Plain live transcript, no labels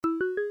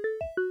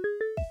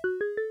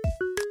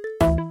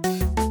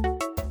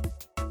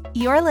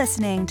You're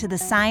listening to The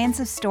Science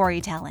of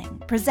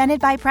Storytelling,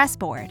 presented by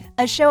Pressboard,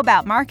 a show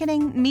about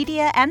marketing,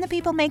 media, and the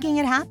people making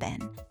it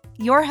happen.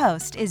 Your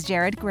host is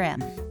Jared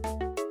Grimm.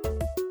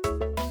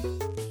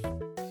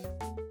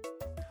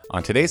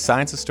 On today's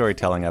Science of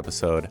Storytelling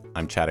episode,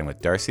 I'm chatting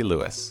with Darcy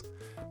Lewis.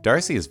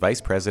 Darcy is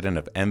Vice President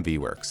of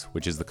MVWorks,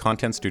 which is the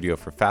content studio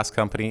for Fast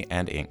Company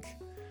and Inc.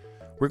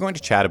 We're going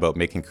to chat about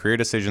making career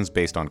decisions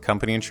based on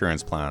company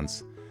insurance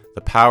plans,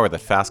 the power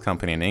that Fast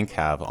Company and Inc.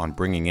 have on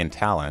bringing in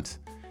talent,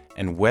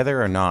 and whether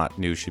or not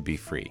news should be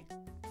free.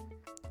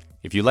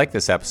 If you like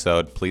this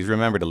episode, please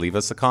remember to leave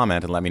us a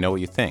comment and let me know what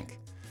you think.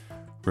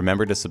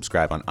 Remember to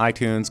subscribe on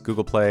iTunes,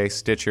 Google Play,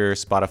 Stitcher,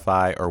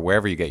 Spotify, or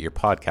wherever you get your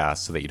podcasts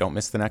so that you don't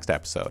miss the next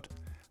episode.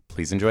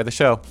 Please enjoy the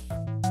show.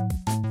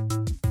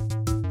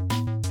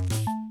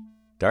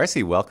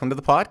 Darcy, welcome to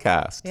the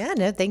podcast. Yeah,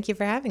 no, thank you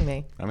for having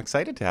me. I'm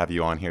excited to have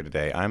you on here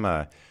today. I'm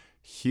a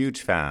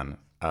huge fan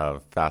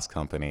of Fast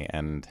Company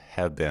and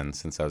have been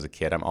since I was a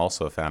kid. I'm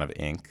also a fan of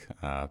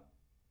Inc.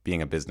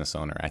 Being a business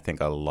owner, I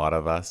think a lot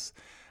of us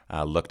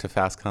look to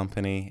Fast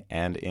Company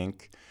and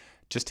Inc.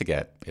 just to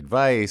get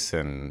advice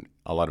and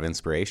a lot of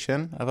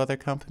inspiration of other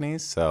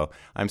companies. So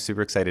I'm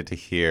super excited to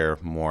hear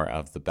more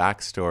of the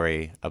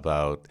backstory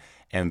about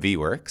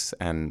MVWorks,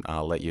 and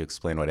I'll let you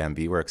explain what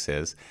MVWorks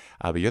is.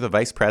 But you're the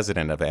vice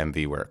president of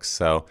MVWorks.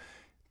 So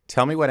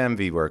tell me what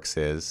MVWorks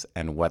is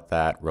and what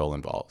that role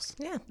involves.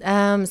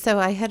 Yeah. So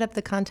I head up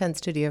the content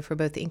studio for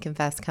both Inc. and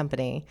Fast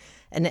Company,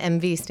 and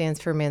MV stands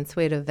for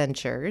Mansueto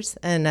Ventures.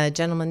 And a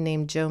gentleman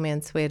named Joe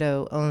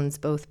Mansueto owns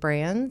both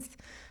brands.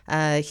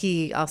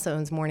 He also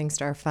owns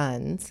Morningstar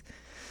Funds.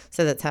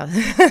 So that's how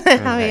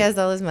how he has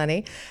all his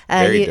money.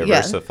 Very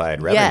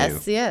diversified revenue.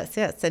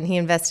 Yes. And he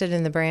invested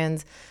in the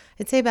brands,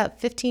 I'd say about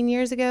 15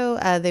 years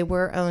ago. They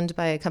were owned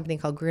by a company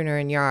called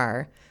Gruner &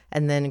 Jahr.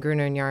 And then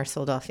Gruner & Jahr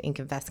sold off Inc.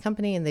 and Fast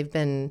Company, and they've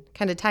been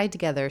kind of tied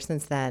together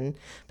since then.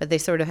 But they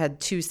sort of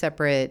had two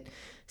separate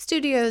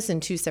studios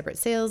and two separate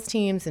sales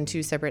teams and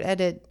two separate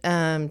edit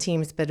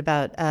teams. But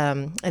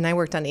and I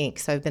worked on Inc.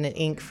 So I've been at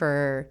Inc.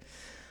 for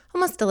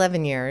almost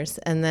 11 years.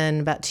 And then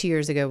about 2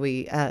 years ago,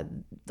 we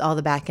all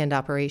the back-end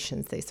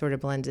operations, they sort of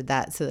blended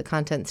that. So the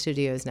content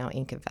studio is now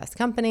Inc. and Fast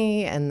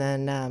Company. And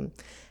then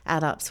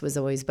AdOps was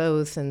always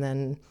both. And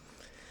then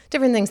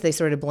different things, they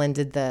sort of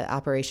blended the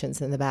operations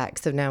in the back.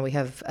 So now we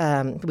have,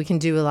 we can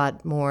do a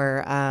lot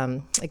more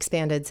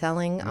expanded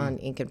selling on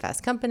Inc. and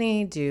Fast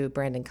Company, do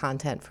brand and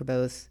content for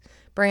both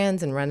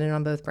brands and run it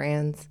on both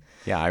brands.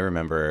 Yeah, I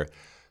remember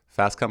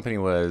Fast Company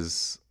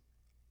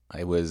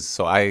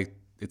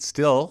it's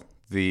still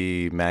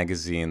the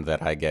magazine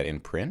that I get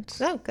in print.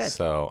 Oh, good.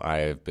 So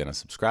I've been a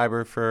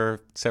subscriber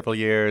for several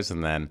years,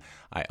 and then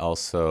I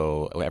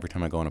also, every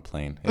time I go on a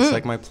plane, it's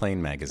like my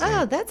plane magazine.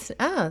 Oh, that's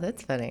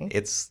funny.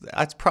 It's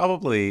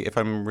probably, if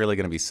I'm really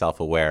going to be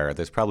self-aware,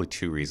 there's probably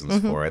two reasons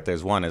for it.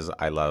 There's one is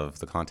I love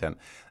the content.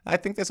 I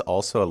think there's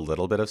also a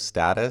little bit of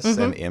status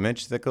and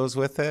image that goes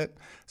with it.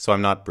 So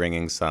I'm not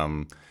bringing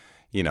some,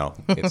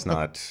 it's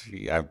not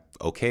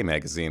OK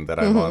magazine that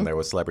I'm on there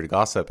with celebrity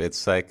gossip.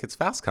 It's like, it's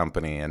Fast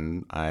Company,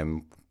 and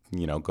I'm,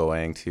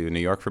 going to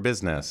New York for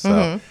business.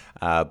 So,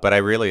 but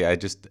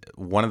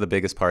one of the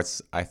biggest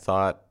parts, I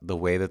thought the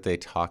way that they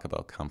talk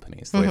about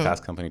companies, the way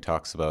Fast Company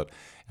talks about,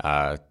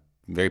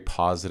 very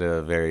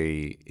positive,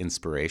 very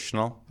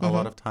inspirational a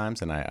lot of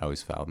times. And I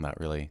always found that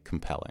really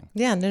compelling.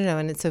 Yeah, no.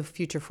 And it's so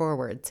future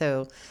forward.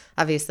 So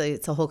obviously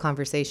it's a whole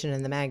conversation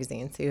in the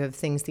magazine. So you have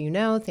things that you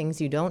know,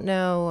 things you don't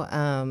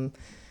know.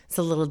 It's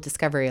a little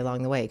discovery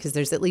along the way, because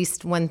there's at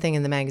least one thing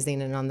in the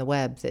magazine and on the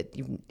web that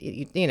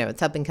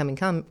it's up and coming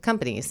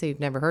companies, so you've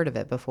never heard of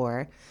it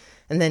before.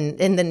 And then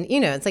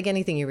it's like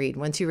anything you read.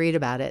 Once you read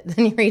about it,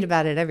 then you read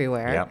about it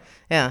everywhere.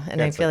 Yeah.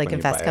 And I feel like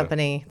in Fast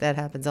Company that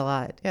happens a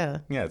lot. Yeah.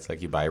 Yeah, it's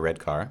like you buy a red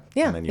car.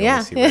 Yeah. And then you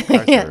only see red cars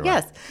everywhere.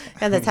 Yes.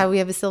 Yeah, that's how we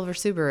have a silver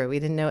Subaru. We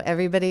didn't know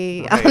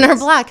everybody on our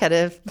block had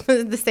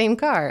the same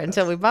car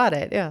until we bought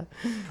it. Yeah.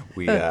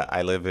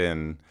 I live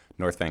in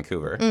North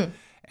Vancouver,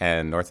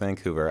 and North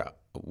Vancouver,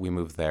 we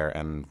moved there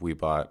and we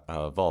bought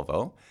a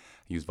Volvo,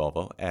 used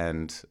Volvo,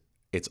 and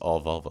it's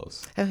all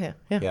Volvos. Oh, yeah.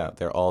 Yeah,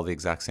 they're all the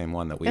exact same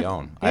one that we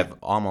own. Yeah. I've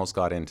almost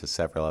got into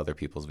several other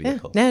people's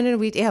vehicles. No,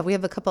 we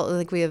have a couple,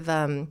 like we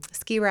have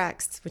ski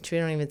racks, which we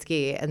don't even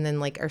ski, and then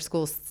like our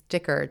school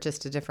sticker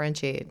just to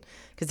differentiate,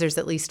 because there's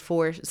at least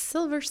 4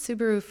 silver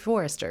Subaru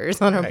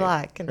Foresters on our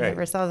block, and I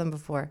never saw them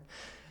before.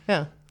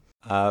 Yeah.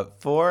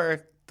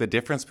 For the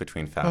difference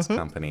between Fast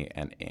Company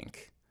and Inc.,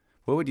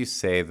 what would you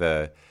say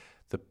the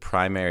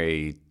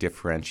primary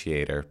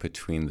differentiator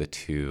between the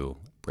two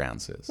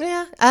brands is?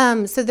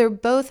 Yeah. So they're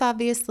both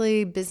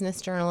obviously business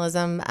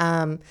journalism.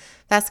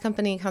 Fast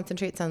Company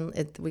concentrates on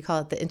we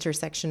call it the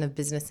intersection of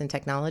business and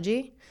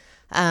technology.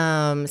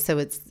 So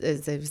it's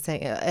as I was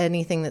saying,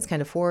 anything that's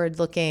kind of forward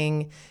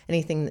looking,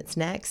 anything that's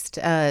next,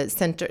 at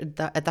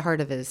the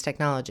heart of it is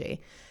technology.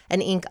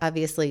 And Inc.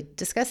 obviously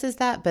discusses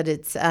that, but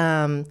it's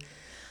a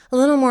a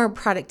little more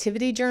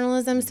productivity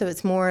journalism. So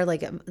it's more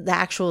like the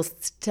actual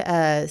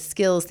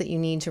skills that you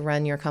need to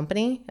run your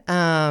company.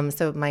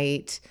 So it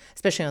might,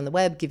 especially on the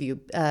web, give you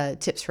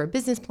tips for a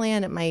business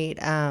plan. It might,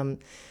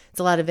 it's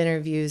a lot of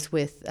interviews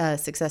with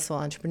successful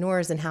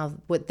entrepreneurs and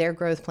what their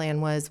growth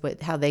plan was,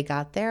 how they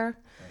got there.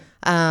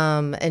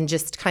 And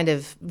just kind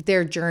of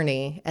their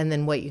journey and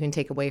then what you can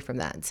take away from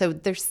that. So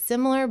they're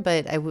similar,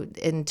 but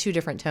in two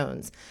different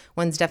tones.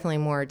 One's definitely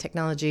more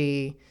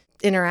technology,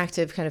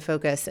 interactive kind of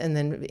focus, and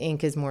then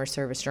Inc. is more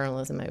service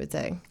journalism, I would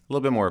say. A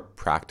little bit more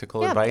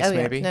practical advice,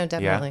 maybe? No,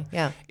 definitely,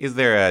 yeah. Is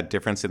there a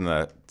difference in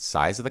the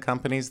size of the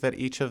companies that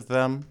each of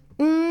them?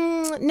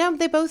 No,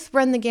 they both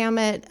run the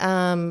gamut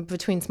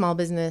between small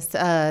business.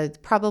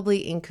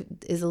 Probably Inc.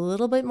 is a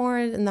little bit more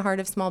in the heart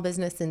of small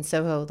business, and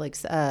Soho, like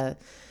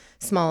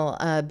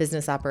small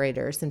business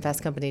operators, and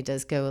Fast Company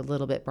does go a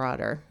little bit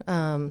broader,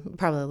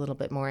 probably a little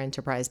bit more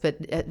enterprise,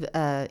 but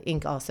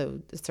Inc.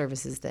 also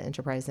services the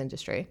enterprise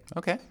industry.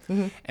 Okay.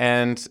 Mm-hmm.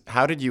 And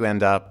how did you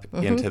end up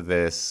into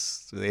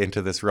this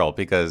role?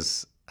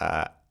 Because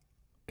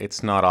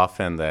it's not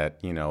often that,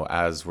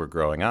 as we're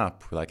growing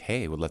up, we're like,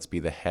 hey, well, let's be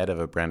the head of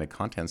a branded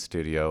content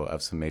studio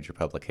of some major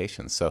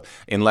publications. So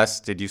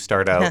did you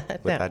start out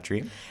with that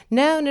dream?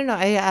 No.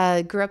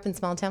 I grew up in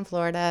small town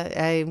Florida.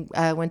 I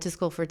went to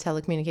school for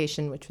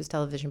telecommunication, which was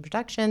television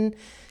production.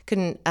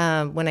 When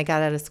I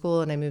got out of school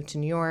and I moved to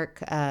New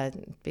York,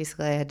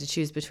 basically I had to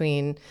choose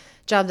between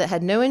a job that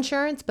had no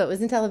insurance but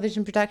was in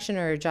television production,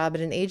 or a job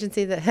at an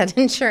agency that had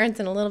insurance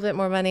and a little bit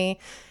more money.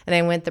 And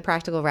I went the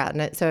practical route.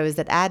 And so I was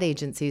at ad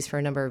agencies for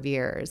a number of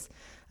years,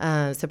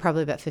 so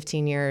probably about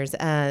 15 years.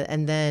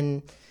 And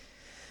then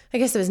I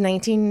guess it was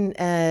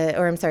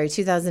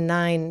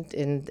 2009,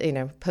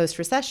 in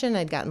post-recession,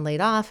 I'd gotten laid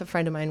off. A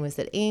friend of mine was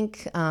at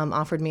Inc.,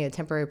 offered me a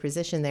temporary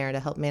position there to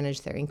help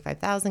manage their Inc.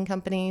 5000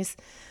 companies.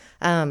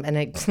 And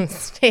I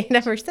stayed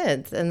ever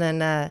since. And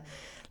then I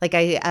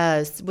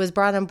was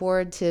brought on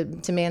board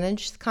to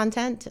manage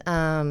content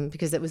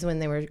because it was when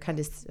they were it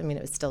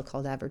was still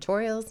called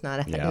advertorials,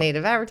 not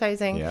native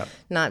advertising,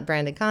 not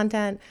branded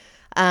content.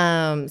 So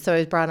I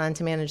was brought on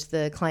to manage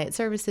the client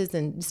services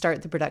and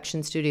start the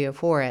production studio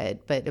for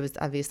it. But it was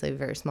obviously a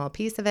very small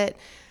piece of it.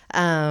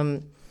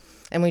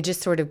 And we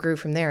just sort of grew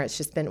from there.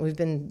 We've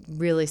been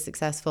really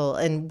successful,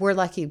 and we're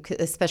lucky,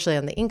 especially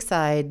on the Inc.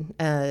 side.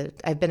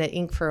 I've been at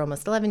Inc. for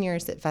almost 11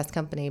 years, at Fast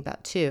Company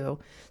about 2,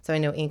 so I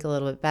know Inc. a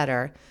little bit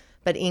better.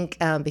 But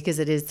Inc., because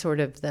it is sort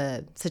of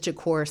such a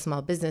core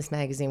small business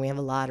magazine, we have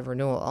a lot of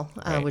renewal,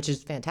 which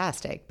is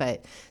fantastic.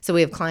 But so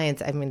we have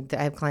clients. I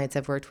have clients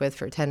I've worked with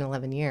for 10,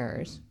 11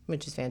 years,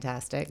 which is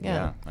fantastic.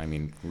 Yeah.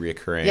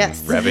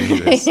 Reoccurring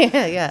revenue is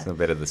a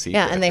bit of the secret.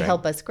 Yeah, and they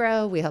help us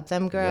grow. We help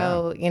them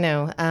grow,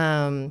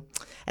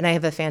 and I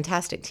have a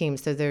fantastic team.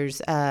 So there's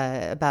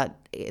 8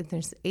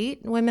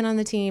 women on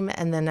the team,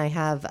 and then I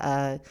have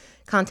a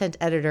content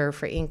editor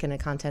for Inc. and a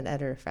content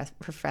editor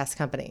for Fast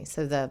Company.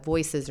 So the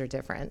voices are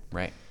different.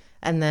 Right.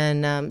 And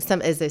then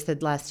as I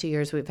said, last 2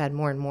 years, we've had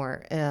more and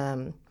more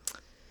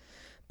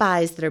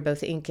buys that are both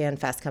Inc. and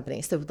Fast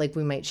Company. So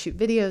we might shoot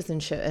videos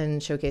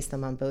and showcase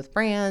them on both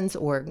brands,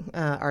 or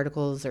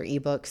articles or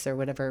ebooks or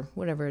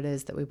whatever it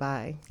is that we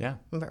buy. Yeah.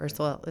 Or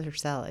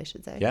sell, I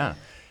should say. Yeah.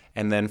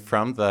 And then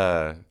from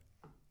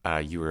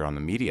you were on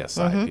the media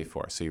side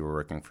before, so you were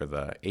working for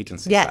the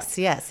agency side.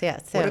 Yes.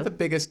 What are the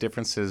biggest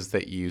differences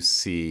that you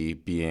see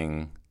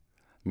being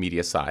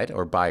media side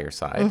or buyer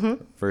side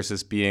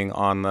versus being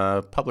on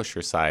the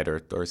publisher side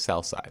or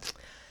sell side?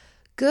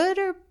 Good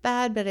or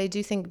bad, but I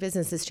do think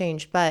business has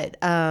changed. But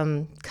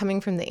coming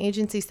from the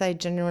agency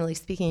side, generally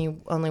speaking,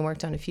 you only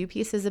worked on a few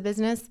pieces of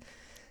business.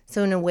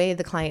 So in a way,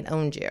 the client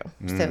owned you.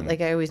 So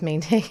I always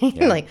maintain,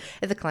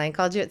 if the client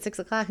called you at 6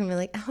 o'clock and be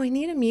like, oh, I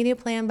need a media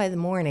plan by the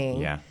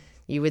morning. Yeah.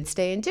 You would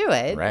stay and do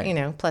it,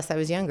 right. Plus I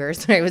was younger,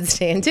 so I would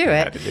stay and do it.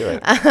 Had to do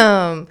it.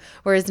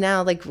 Whereas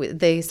now,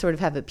 they sort of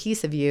have a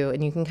piece of you,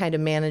 and you can kind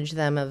of manage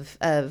them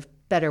of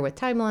better with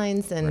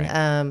timelines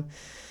and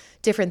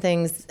different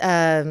things.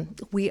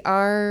 We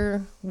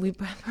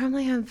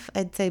probably have,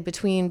 I'd say,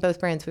 between both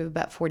brands, we have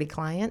about 40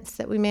 clients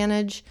that we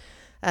manage.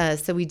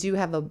 So we do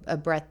have a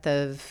breadth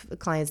of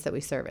clients that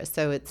we service.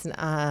 So it's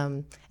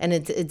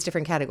it's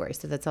different categories.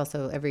 So that's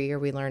also, every year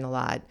we learn a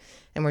lot,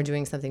 and we're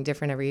doing something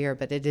different every year.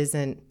 But it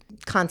isn't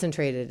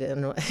concentrated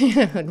in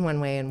one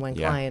way and one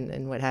client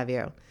and what have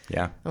you.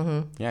 Yeah,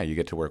 yeah. You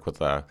get to work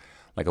with a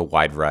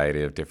wide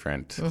variety of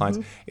different clients.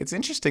 It's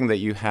interesting that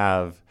you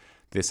have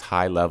this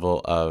high level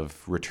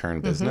of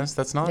return business.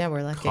 That's not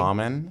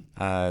common.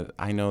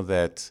 I know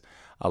that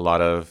a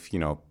lot of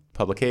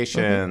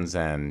publications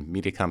and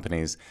media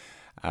companies.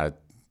 A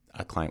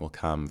client will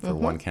come for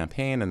one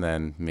campaign and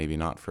then maybe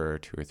not for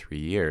 2 or 3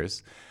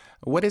 years.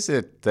 What is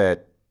it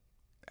that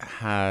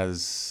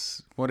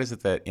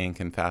Inc.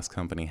 and Fast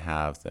Company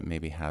have that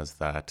maybe has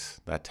that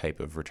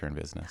type of return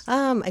business?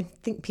 I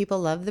think people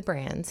love the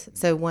brands.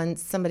 So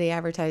once somebody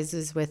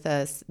advertises with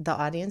us, the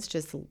audience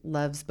just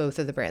loves both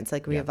of the brands.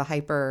 We have a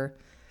hyper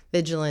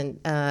vigilant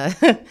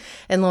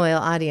and loyal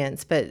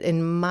audience. But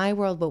in my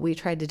world, what we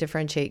tried to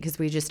differentiate, because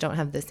we just don't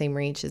have the same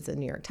reach as the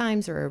New York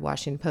Times or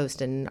Washington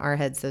Post, and in our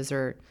heads, those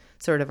are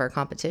sort of our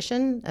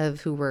competition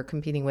of who we're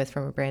competing with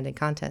from a branded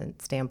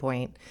content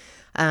standpoint.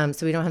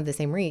 So we don't have the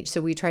same reach.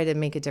 So we try to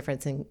make a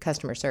difference in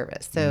customer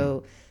service.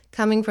 So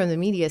coming from the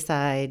media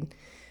side,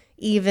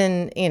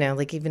 even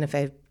if I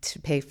have to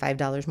pay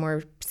 $5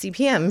 more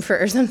CPM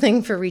or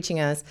something for reaching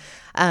us,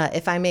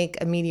 if I make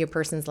a media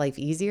person's life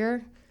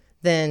easier,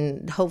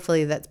 then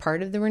hopefully that's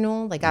part of the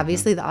renewal. Like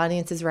obviously the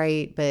audience is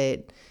right,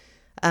 but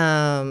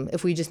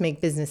if we just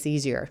make business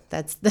easier,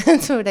 that's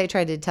what I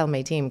try to tell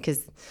my team,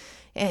 because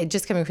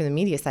just coming from the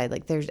media side,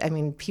 like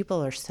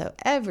people are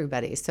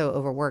everybody's so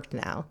overworked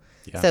now.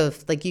 Yeah. So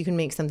if like you can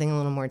make something a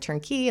little more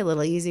turnkey, a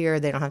little easier,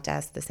 they don't have to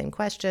ask the same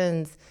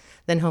questions,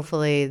 then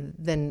hopefully,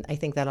 I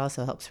think that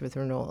also helps with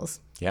renewals.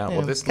 Yeah,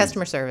 well, this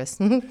customer service.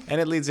 And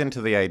it leads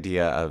into the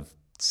idea of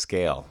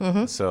scale.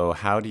 So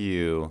how do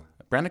you...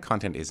 Branded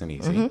content isn't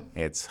easy.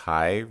 It's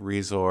high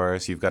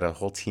resource. You've got a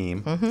whole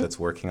team that's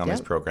working on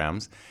these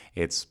programs.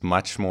 It's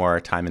much more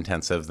time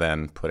intensive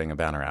than putting a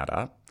banner ad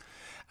up.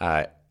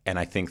 And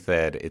I think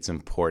that it's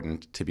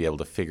important to be able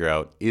to figure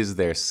out, is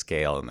there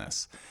scale in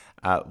this?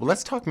 Well,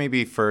 let's talk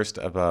maybe first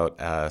about,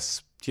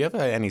 do you have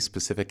any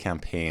specific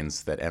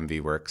campaigns that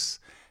MV Works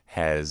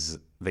has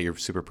that you're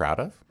super proud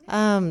of?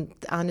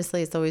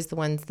 Honestly, it's always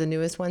the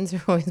newest ones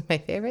are always my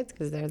favorites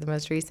because they're the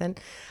most recent.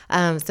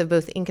 So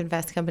both Ink and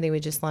Vest Company, we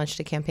just launched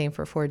a campaign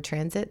for Ford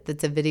Transit.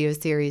 That's a video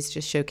series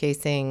just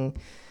showcasing,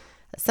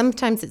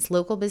 sometimes it's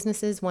local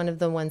businesses. One of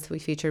the ones we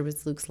featured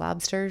was Luke's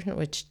Lobster,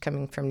 which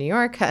coming from New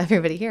York,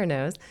 everybody here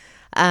knows.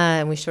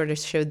 And we sort of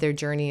showed their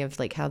journey of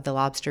like how the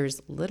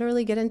lobsters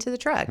literally get into the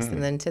trucks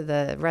and then to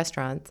the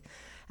restaurants.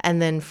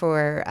 And then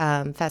for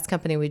Fast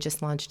Company, we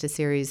just launched a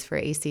series for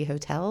AC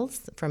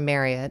Hotels from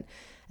Marriott.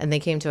 And they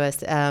came to us.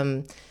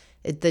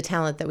 The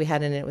talent that we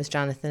had in it was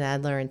Jonathan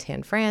Adler and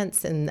Tan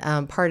France. And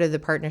part of the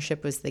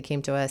partnership was they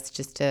came to us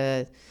just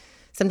to...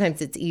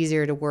 Sometimes it's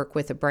easier to work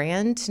with a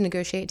brand to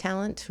negotiate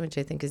talent, which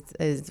I think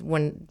is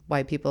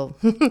why people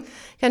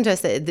come to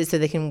us, so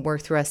they can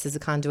work through us as a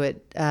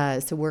conduit.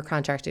 So we're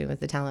contracting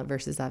with the talent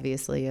versus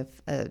obviously if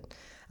a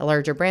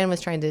larger brand was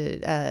trying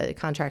to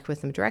contract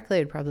with them directly,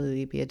 it'd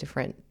probably be a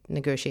different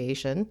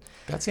negotiation.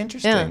 That's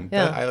interesting.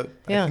 I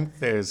think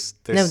there's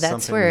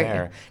something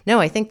there. No,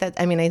 I think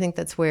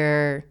that's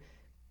where,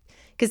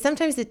 because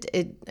sometimes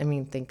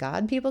thank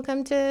God people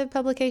come to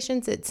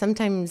publications. It's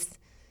sometimes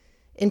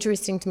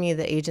interesting to me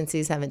that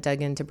agencies haven't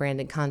dug into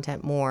branded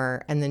content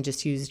more and then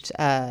just used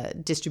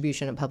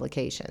distribution of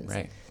publications.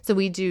 Right. So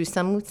we do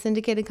some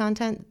syndicated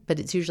content, but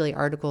it's usually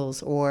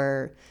articles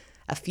or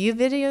a few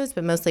videos,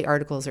 but mostly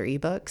articles or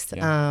ebooks.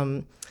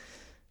 Yeah.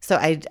 So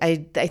I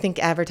think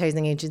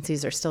advertising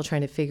agencies are still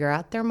trying to figure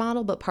out their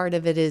model, but part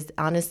of it is,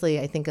 honestly,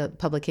 I think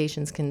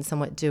publications can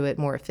somewhat do it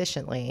more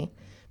efficiently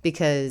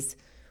because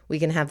we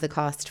can have the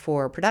cost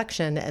for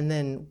production and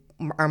then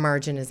our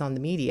margin is on the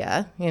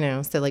media,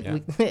 so like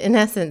we, in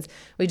essence,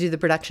 we do the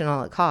production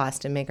all at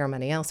cost and make our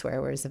money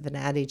elsewhere. Whereas if an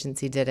ad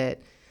agency did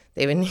it,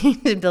 they would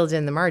need to build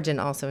in the margin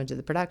also into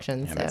the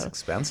production. And it's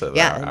expensive.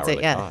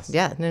 Cost.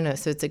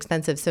 So it's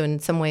expensive. So in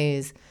some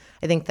ways,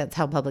 I think that's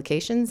how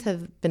publications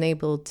have been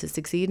able to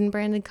succeed in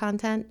branded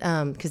content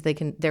because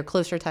they're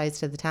closer ties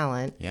to the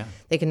talent. Yeah.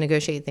 They can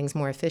negotiate things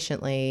more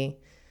efficiently.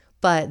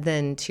 But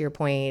then to your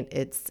point,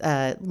 it's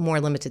more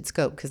limited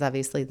scope because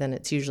obviously then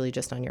it's usually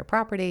just on your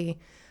property.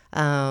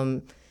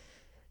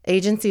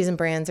 Agencies and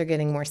brands are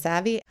getting more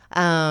savvy.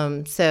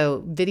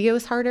 So video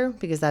is harder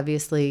because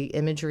obviously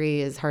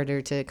imagery is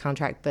harder to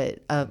contract,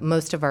 but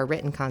most of our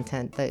written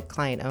content the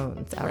client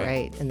owns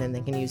outright, and then they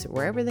can use it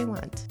wherever they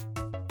want.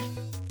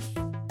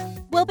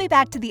 We'll be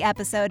back to the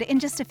episode in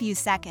just a few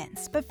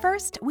seconds, but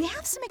first, we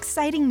have some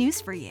exciting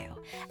news for you.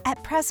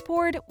 At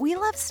Pressport, we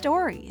love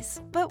stories,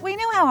 but we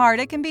know how hard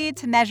it can be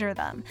to measure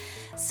them.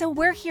 So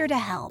we're here to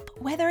help,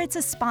 whether it's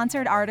a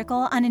sponsored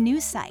article on a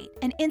news site,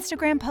 an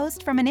Instagram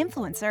post from an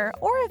influencer,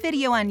 or a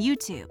video on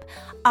YouTube.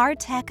 Our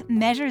tech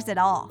measures it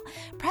all.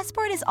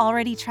 Pressport is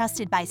already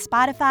trusted by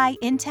Spotify,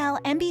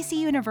 Intel, NBC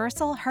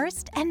Universal,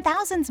 Hearst, and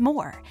thousands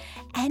more.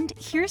 And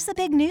here's the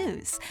big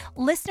news.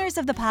 Listeners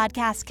of the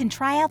podcast can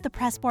try out the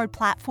Pressport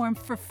platform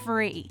for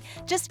free.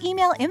 Just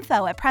email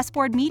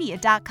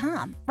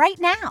info@pressboardmedia.com right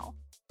now.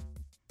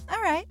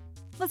 All right,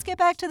 let's get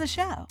back to the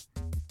show.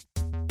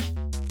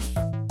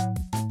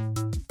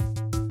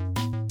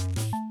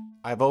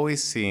 I've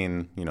always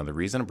seen, the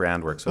reason a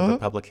brand works with a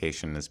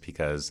publication is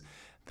because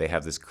they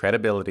have this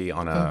credibility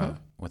on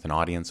with an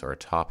audience or a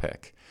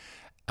topic.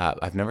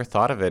 I've never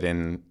thought of it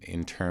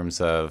in terms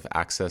of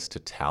access to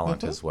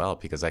talent as well,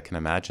 because I can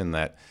imagine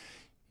that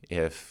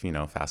if,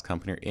 Fast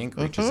Company or Inc.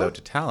 reaches out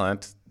to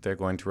talent, they're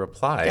going to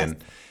reply. Yes.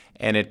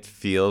 And it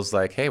feels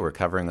like, hey, we're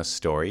covering a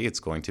story. It's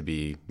going to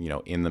be,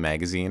 in the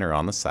magazine or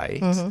on the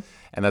site. And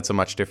that's a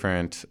much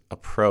different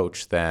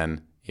approach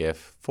than if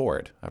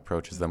Ford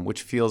approaches them,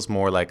 which feels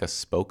more like a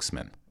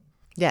spokesman.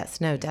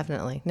 Yes, no,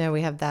 definitely. No,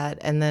 we have that.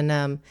 And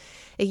then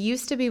it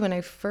used to be when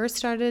I first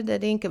started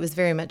at Inc., it was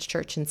very much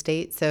church and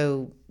state.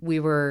 So we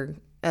were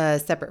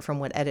separate from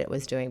what Edit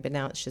was doing, but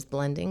now it's just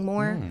blending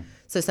more.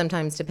 So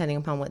sometimes, depending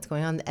upon what's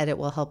going on, the Edit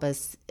will help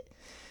us.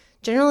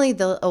 Generally,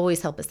 they'll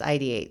always help us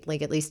ideate,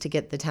 like at least to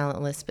get the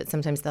talent list, but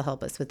sometimes they'll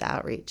help us with the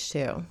outreach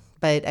too.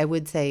 But I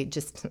would say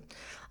just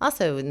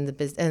also in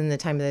the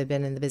time that I've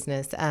been in the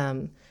business,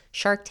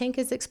 Shark Tank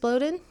has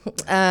exploded.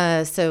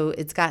 So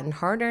it's gotten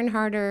harder and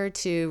harder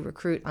to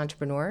recruit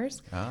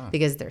entrepreneurs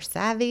because they're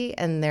savvy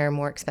and they're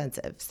more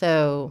expensive.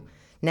 So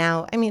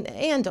now, I mean,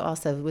 and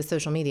also with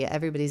social media,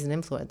 everybody's an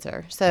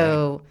influencer.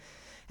 So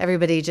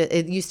everybody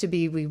it used to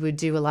be we would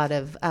do a lot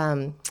of,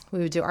 we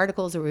would do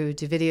articles or we would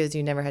do videos.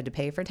 You never had to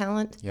pay for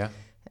talent. Yeah.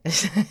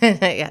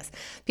 Yes.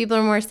 People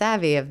are more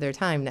savvy of their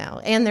time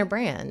now and their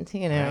brand,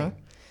 you know. Right.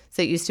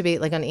 So it used to be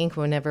like on Inc.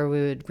 Whenever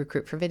we would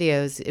recruit for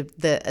videos,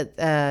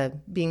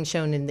 being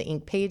shown in the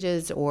Inc.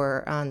 pages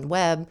or on the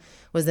web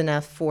was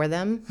enough for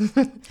them.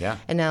 Yeah.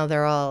 And now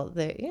they're all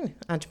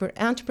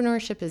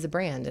entrepreneurship is a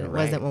brand, and it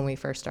wasn't when we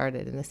first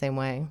started in the same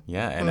way.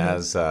 Yeah,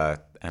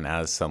 and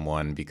as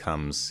someone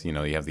becomes, you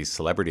have these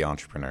celebrity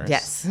entrepreneurs,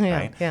 yes, yeah,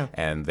 right? Yeah,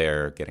 and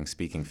they're getting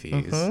speaking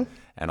fees,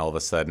 and all of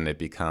a sudden it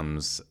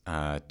becomes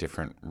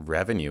different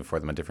revenue for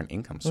them, a different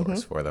income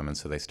source for them, and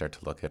so they start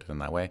to look at it in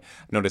that way.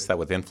 Notice that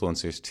with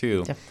influencers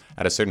too. Yeah.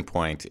 At a certain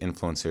point,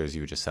 influencers,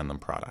 you would just send them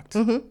product.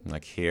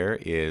 Like, here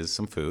is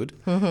some food,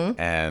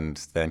 and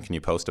then can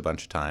you post a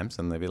bunch of times?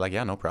 And they'd be like,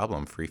 yeah, no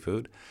problem, free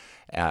food.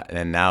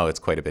 And now it's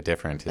quite a bit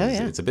different.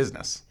 It's a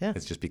business. Yeah.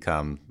 It's just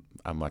become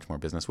a much more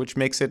business, which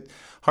makes it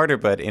harder,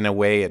 but in a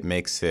way it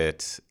makes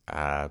it,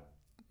 the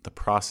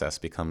process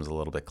becomes a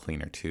little bit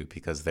cleaner too,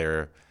 because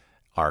there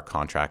are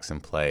contracts in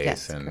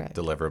place and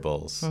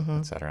deliverables,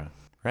 et cetera.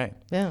 Right.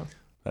 Yeah.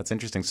 That's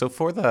interesting. So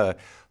for the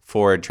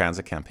Ford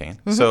Transit campaign,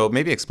 so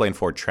maybe explain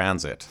Ford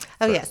Transit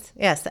first.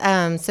 Yes.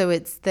 So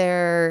it's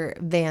their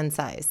van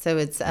size. So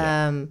it's,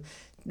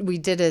 we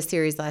did a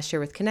series last year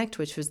with Connect,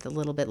 which was a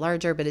little bit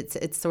larger, but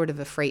it's sort of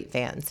a freight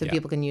van, so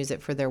people can use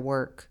it for their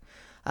work.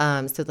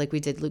 So like we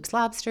did Luke's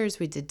Lobsters,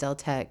 we did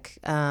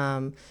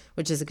Deltec,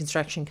 which is a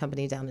construction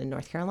company down in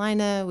North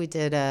Carolina. We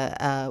did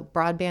a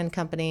broadband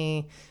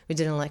company. We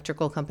did an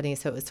electrical company.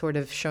 So it was sort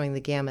of showing the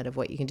gamut of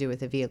what you can do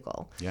with a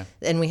vehicle. Yeah.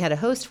 And we had a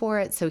host for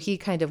it. So he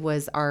kind of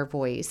was our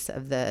voice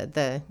of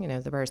the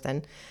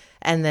person.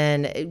 And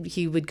then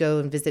he would go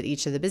and visit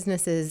each of the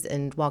businesses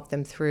and walk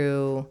them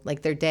through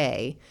like their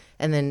day.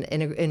 And then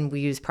and we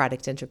use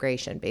product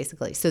integration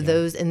basically. So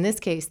those, in this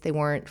case, they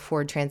weren't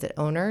Ford Transit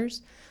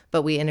owners,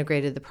 but we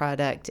integrated the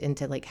product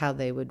into like how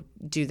they would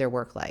do their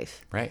work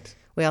life. Right.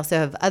 We also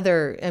have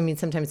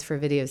sometimes for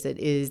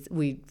videos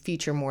we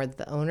feature more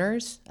the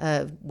owners,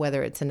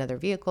 whether it's another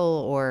vehicle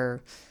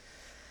or,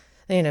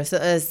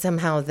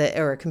 somehow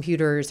or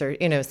computers or,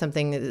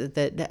 something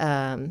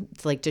that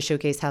like to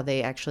showcase how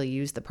they actually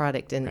use the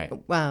product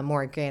and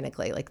more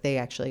organically, like they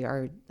actually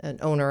are an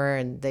owner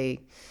and they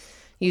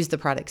use the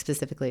product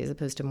specifically as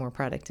opposed to more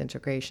product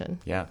integration.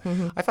 Yeah.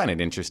 I find it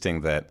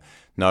interesting that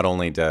not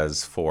only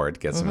does Ford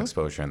get some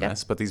exposure in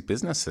this, but these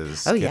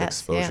businesses get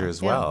exposure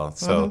as well.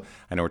 So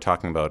I know we're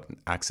talking about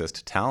access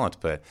to talent,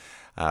 but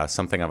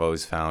something I've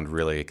always found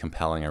really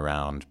compelling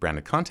around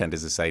branded content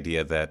is this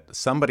idea that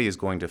somebody is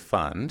going to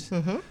fund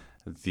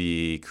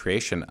the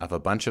creation of a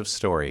bunch of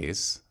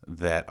stories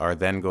that are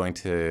then going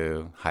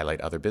to highlight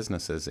other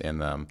businesses in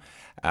them.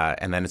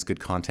 And then it's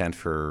good content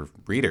for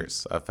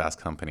readers of Fast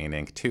Company and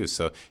Inc. too.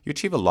 So you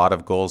achieve a lot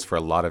of goals for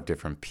a lot of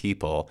different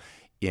people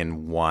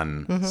in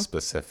one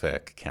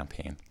specific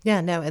campaign.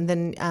 Yeah, no. And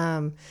then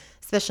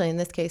especially in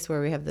this case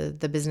where we have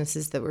the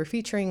businesses that we're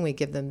featuring, we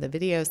give them the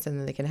videos and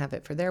then they can have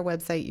it for their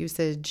website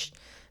usage.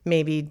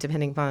 Maybe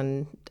depending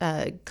upon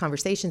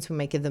conversations, we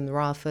might give them the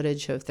raw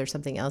footage. So if there's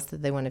something else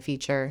that they want to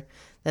feature,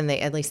 then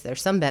at least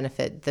there's some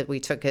benefit that we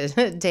took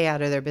a day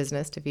out of their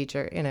business to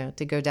feature,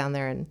 to go down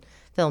there and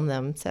film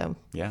them. So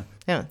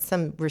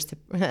some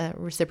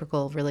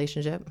reciprocal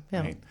relationship.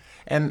 Yeah. Right.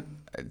 And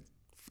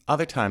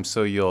other times,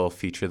 so you'll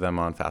feature them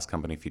on Fast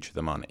Company, feature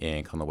them on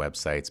Inc., on the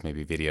websites,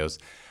 maybe videos.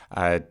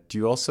 Do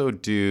you also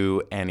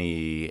do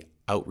any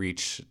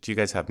outreach? Do you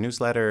guys have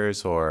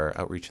newsletters or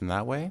outreach in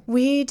that way?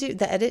 We do.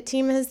 The edit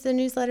team has the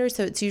newsletter,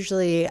 so it's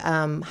usually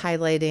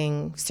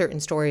highlighting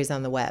certain stories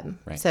on the web.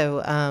 Right.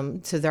 So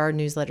there are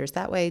newsletters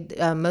that way.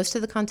 Most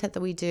of the content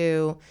that we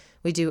do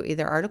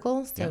either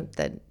articles, so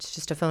that's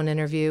just a phone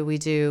interview. We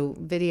do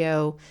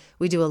video.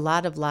 We do a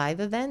lot of live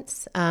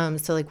events.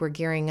 So like we're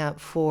gearing up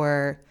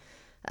for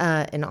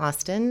in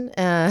Austin,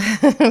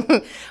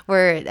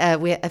 where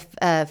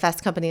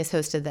Fast Company has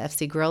hosted the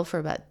FC Grill for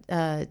about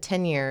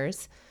 10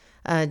 years.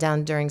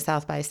 Down during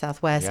South by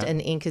Southwest,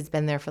 and Inc. has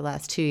been there for the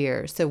last 2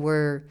 years. So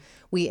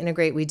we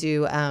integrate, we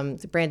do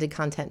branded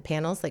content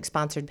panels, like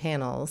sponsored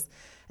panels,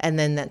 and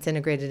then that's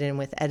integrated in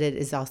with Edit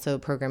is also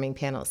programming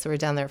panels. So we're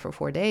down there for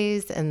 4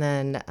 days, and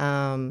then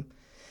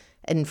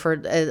And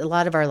for a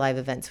lot of our live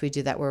events, we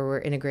do that where we're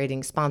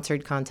integrating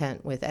sponsored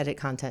content with edit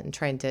content and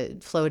trying to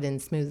flow it in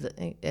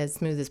as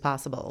smooth as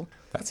possible.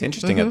 That's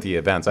interesting at the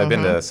events. I've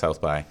been to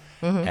South by,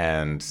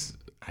 and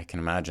I can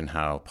imagine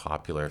how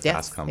popular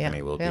Fast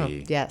Company will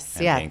be. Yes,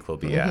 and Inc. will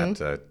be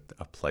at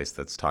a place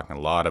that's talking a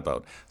lot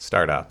about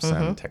startups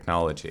and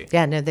technology.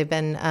 Yeah, no, they've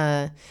been,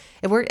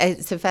 it worked.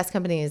 So Fast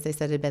Company, as they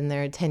said, had been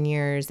there 10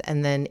 years.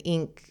 And then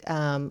Inc.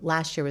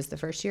 Last year was the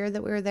first year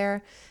that we were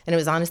there. And it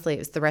was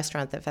the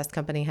restaurant that Fast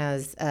Company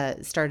has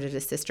started a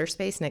sister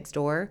space next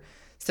door.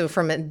 So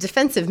from a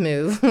defensive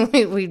move,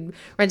 we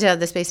rented out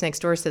the space next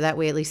door so that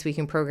way at least we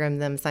can program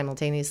them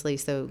simultaneously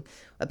so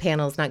a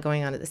panel's not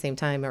going on at the same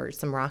time or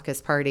some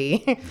raucous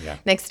party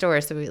next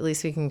door, so at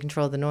least we can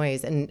control the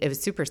noise. And it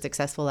was super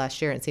successful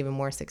last year, and it's even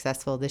more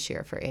successful this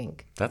year for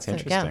Inc. That's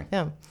interesting.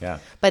 Yeah.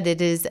 But it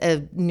is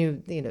a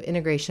new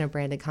integration of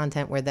branded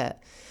content where the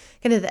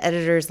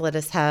editors let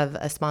us have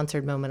a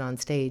sponsored moment on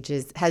stage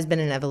has been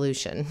an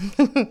evolution.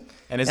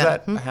 And is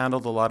that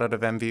handled a lot out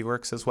of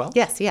MVWorks as well?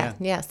 Yes,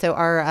 yeah. So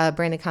our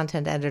branded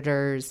content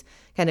editors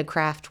kind of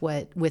craft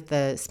with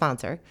the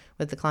sponsor,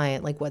 with the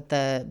client, like what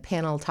the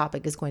panel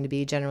topic is going to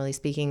be. Generally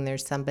speaking,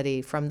 there's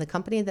somebody from the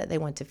company that they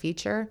want to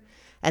feature,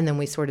 and then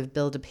we sort of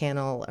build a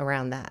panel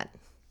around that.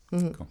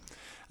 Cool.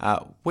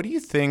 What do you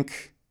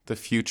think the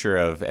future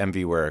of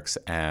MVWorks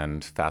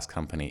and Fast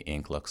Company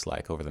Inc. looks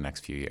like over the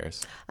next few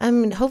years?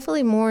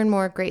 Hopefully more and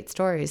more great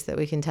stories that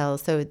we can tell.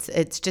 So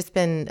it's just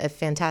been a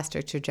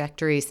fantastic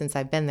trajectory since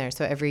I've been there.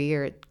 So every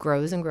year it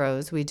grows and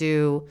grows. We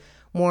do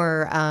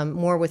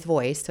more with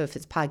voice. So if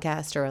it's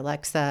podcast or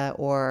Alexa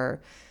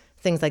or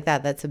things like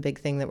that, that's a big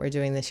thing that we're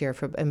doing this year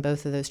in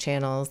both of those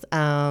channels.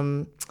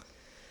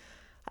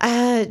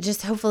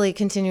 Just hopefully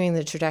continuing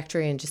the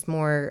trajectory and just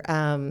more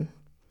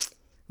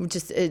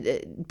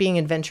being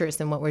adventurous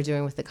in what we're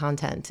doing with the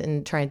content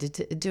and trying to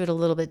do it a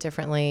little bit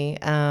differently,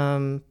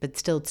 but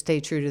still stay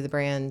true to the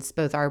brands,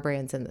 both our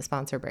brands and the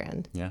sponsor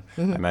brand. Yeah.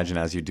 I imagine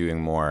as you're doing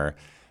more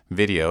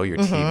video, your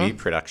TV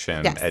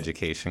production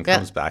education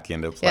comes back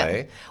into play.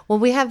 Yeah. Well,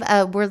 we have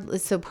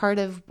so part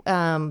of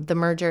the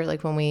merger,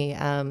 like when we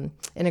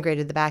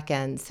integrated the back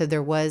end, so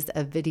there was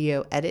a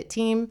video edit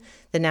team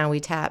that now we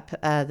tap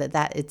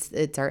that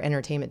it's our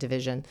entertainment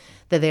division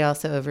that they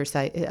also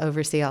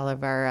oversee all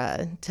of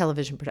our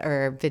television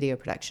or video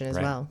production as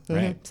well.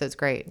 Right. So it's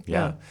great.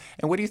 Yeah.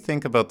 And what do you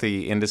think about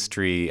the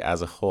industry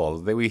as a whole?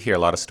 We hear a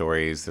lot of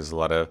stories. There's a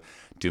lot of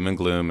doom and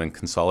gloom and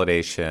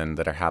consolidation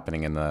that are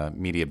happening in the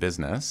media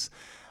business.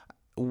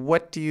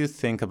 What do you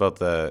think about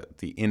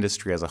the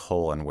industry as a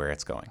whole and where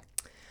it's going?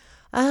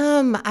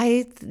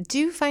 I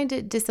do find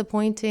it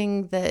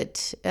disappointing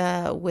that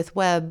with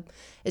web,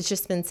 it's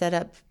just been set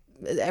up,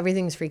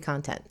 everything's free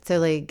content.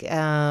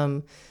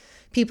 So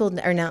people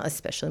are now,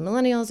 especially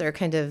millennials, are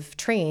kind of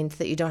trained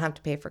that you don't have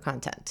to pay for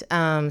content.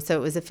 So it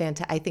was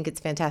I think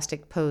it's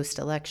fantastic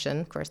post-election,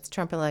 of course, the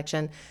Trump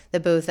election,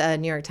 that both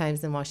New York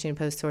Times and Washington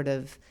Post sort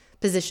of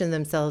positioned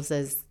themselves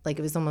as like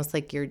it was almost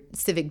like your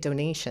civic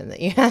donation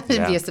that you had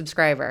to be a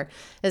subscriber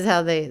is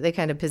how they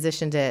kind of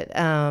positioned it.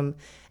 And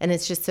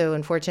it's just so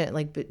unfortunate.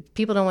 Like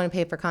people don't want to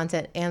pay for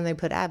content and they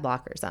put ad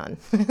blockers on.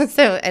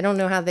 So I don't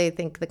know how they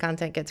think the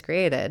content gets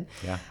created.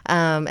 Yeah.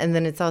 And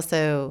then it's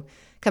also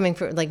coming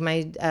from like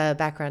my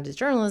background is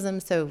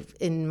journalism. So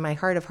in my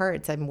heart of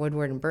hearts, I'm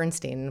Woodward and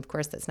Bernstein. And of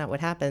course, that's not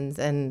what happens.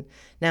 And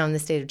now in the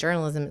state of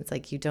journalism, it's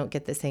like you don't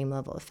get the same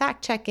level of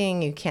fact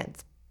checking. You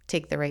can't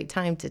take the right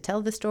time to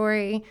tell the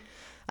story.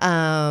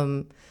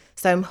 So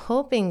I'm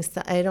hoping,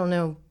 I don't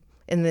know,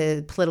 in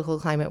the political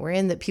climate we're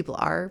in, that people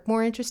are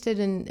more interested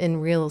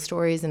in real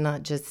stories and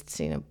not just,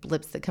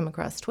 blips that come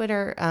across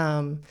Twitter.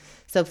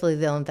 So hopefully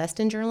they'll invest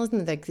in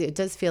journalism. Like, it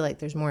does feel like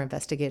there's more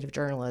investigative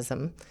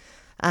journalism.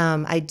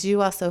 I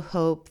do also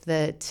hope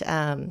that,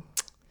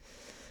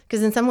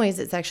 because in some ways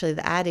it's actually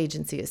the ad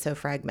agency is so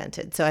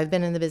fragmented. So I've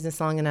been in the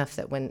business long enough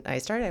that when I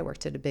started, I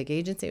worked at a big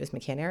agency. It was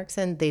McCann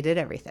Erickson. They did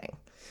everything.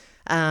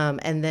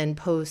 And then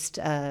post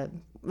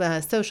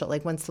social,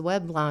 like once the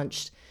web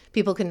launched,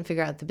 people couldn't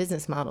figure out the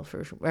business model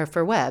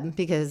for web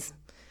because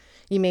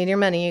you made your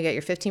money. You got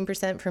your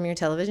 15% from your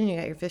television. You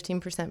got your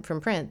 15%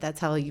 from print. That's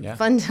how you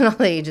funded all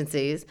the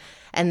agencies.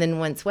 And then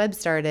once web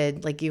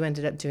started, like you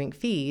ended up doing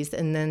fees,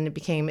 and then it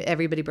became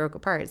everybody broke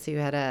apart. So you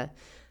had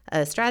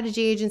a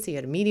strategy agency, you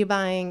had a media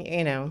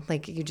buying.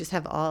 Like you just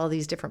have all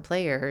these different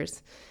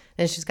players,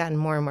 and it's just gotten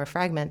more and more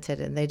fragmented,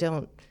 and they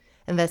don't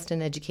invest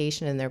in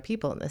education in their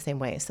people in the same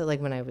way. So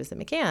like when I was at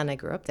McCann, I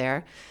grew up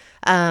there,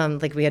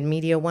 like we had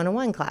Media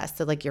 101 class.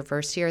 So like your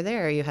first year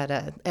there, you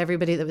had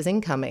everybody that was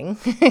incoming.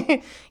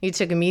 You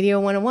took a Media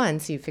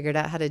 101, so you figured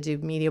out how to do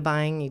media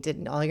buying. You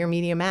did all your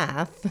media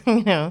math,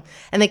 and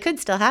they could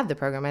still have the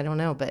program. I don't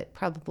know, but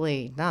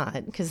probably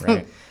not because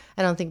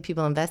I don't think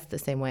people invest the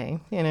same way,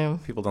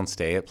 People don't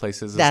stay at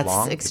places as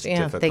long. It's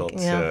difficult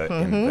to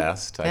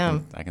invest.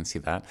 I can see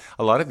that.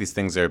 A lot of these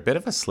things are a bit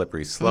of a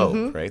slippery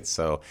slope, right?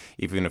 So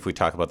even if we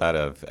talk about that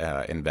of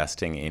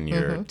investing in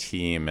your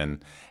team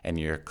and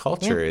your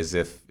culture, is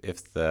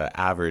if the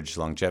average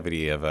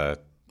longevity of a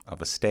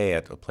stay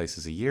at a place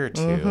is a year or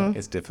two,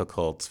 it's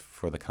difficult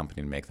for the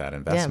company to make that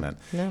investment.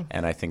 No.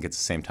 And I think it's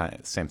the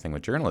same thing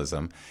with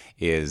journalism,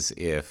 is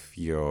if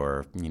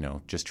you're,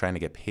 just trying to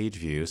get page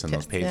views and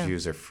those page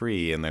views are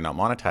free and they're not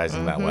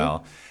monetizing that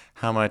well,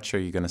 how much are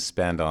you going to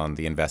spend on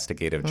the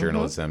investigative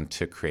journalism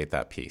to create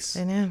that piece?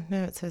 I know.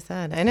 No, it's so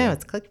sad. I know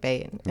it's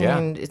clickbait.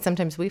 Yeah.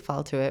 Sometimes we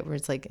fall to it where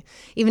it's like,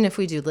 even if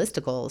we do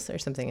listicles or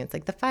something, it's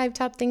like the 5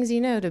 top things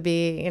to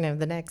be,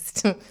 the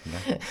next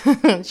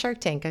Shark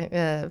Tank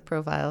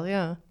profile.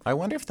 Yeah. I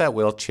wonder if that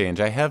will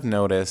change. I have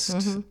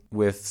noticed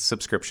with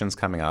subscriptions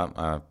coming up,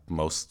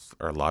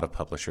 a lot of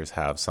publishers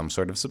have some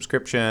sort of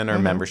subscription or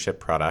membership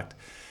product.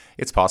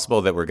 It's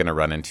possible that we're going to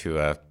run into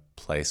a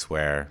place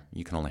where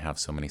you can only have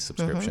so many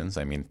subscriptions.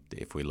 I mean,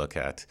 if we look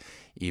at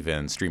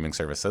even streaming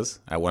services,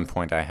 at one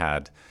point I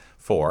had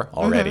 4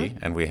 already,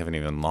 and we haven't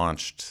even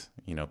launched.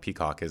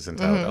 Peacock isn't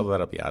out. Oh,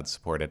 that'll be ad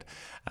supported.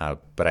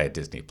 But I had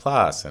Disney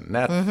Plus and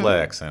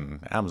Netflix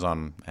and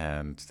Amazon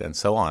and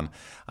so on.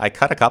 I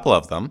cut a couple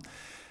of them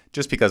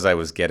just because I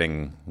was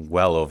getting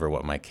well over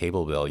what my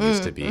cable bill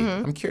used to be.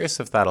 I'm curious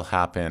if that'll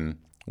happen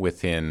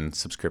within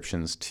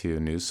subscriptions to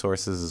news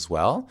sources as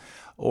well,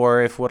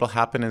 or if what'll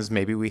happen is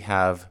maybe we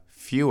have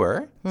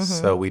fewer,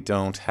 so we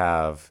don't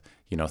have,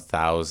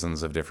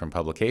 thousands of different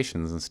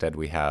publications. Instead,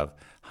 we have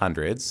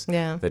hundreds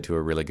that do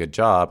a really good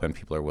job, and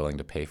people are willing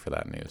to pay for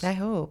that news. I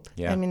hope.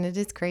 Yeah. I mean, it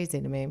is crazy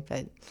to me,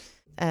 but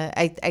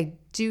I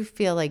do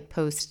feel like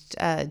post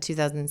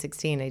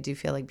 2016, I do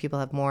feel like people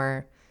have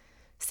more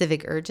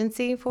civic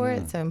urgency for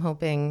it. So I'm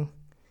hopeful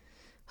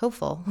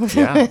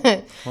Yeah.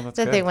 Well, that's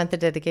that good. they want the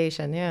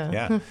dedication.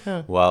 Yeah.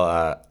 Yeah.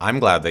 Well, I'm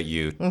glad that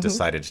you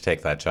decided to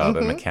take that job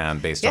at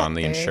McCann based on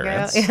the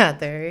insurance. Yeah,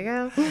 there you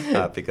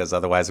go. Because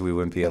otherwise we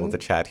wouldn't be able to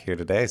chat here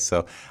today.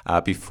 So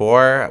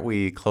before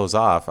we close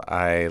off,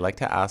 I like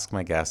to ask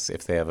my guests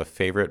if they have a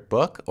favorite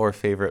book or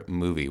favorite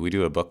movie. We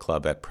do a book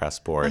club at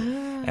Pressboard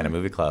and a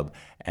movie club,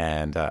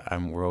 and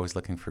we're always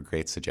looking for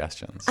great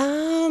suggestions.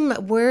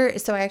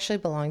 So I actually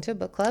belong to a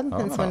book club.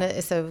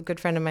 And so a good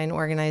friend of mine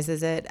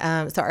organizes it.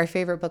 So our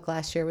favorite book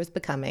last year was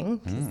Becoming,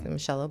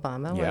 Michelle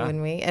Obama.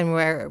 And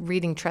we're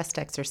reading Trust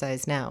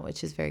Exercise now,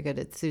 which is very good.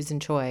 It's Susan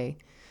Choi.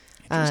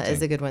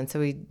 Is a good one. So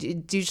we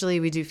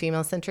do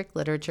female-centric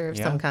literature of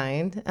some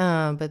kind,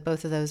 but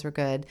both of those were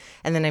good.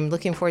 And then I'm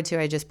looking forward to,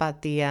 I just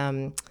bought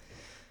the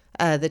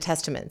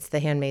Testaments, the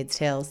Handmaid's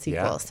Tale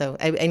sequel. Yeah. So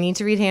I need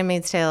to read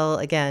Handmaid's Tale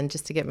again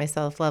just to get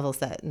myself level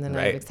set, and then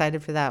I'm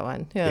excited for that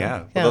one.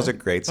 Yeah. Well, those are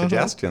great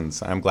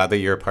suggestions. I'm glad that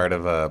you're a part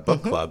of a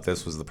book club.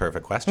 This was the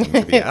perfect question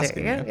to be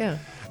asking you. Yeah.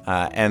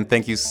 And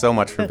thank you so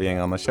much for being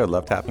on the show.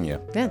 Loved having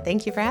you. Yeah,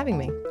 thank you for having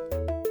me.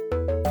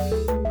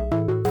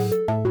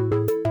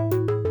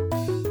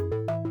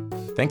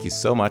 Thank you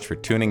so much for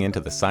tuning into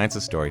The Science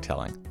of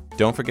Storytelling.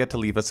 Don't forget to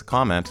leave us a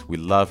comment. We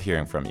love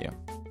hearing from you.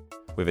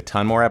 We have a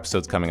ton more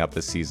episodes coming up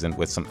this season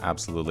with some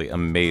absolutely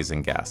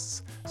amazing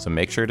guests. So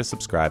make sure to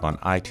subscribe on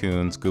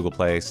iTunes, Google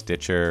Play,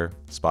 Stitcher,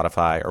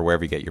 Spotify, or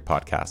wherever you get your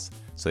podcasts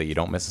so that you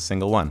don't miss a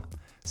single one.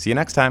 See you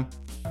next time.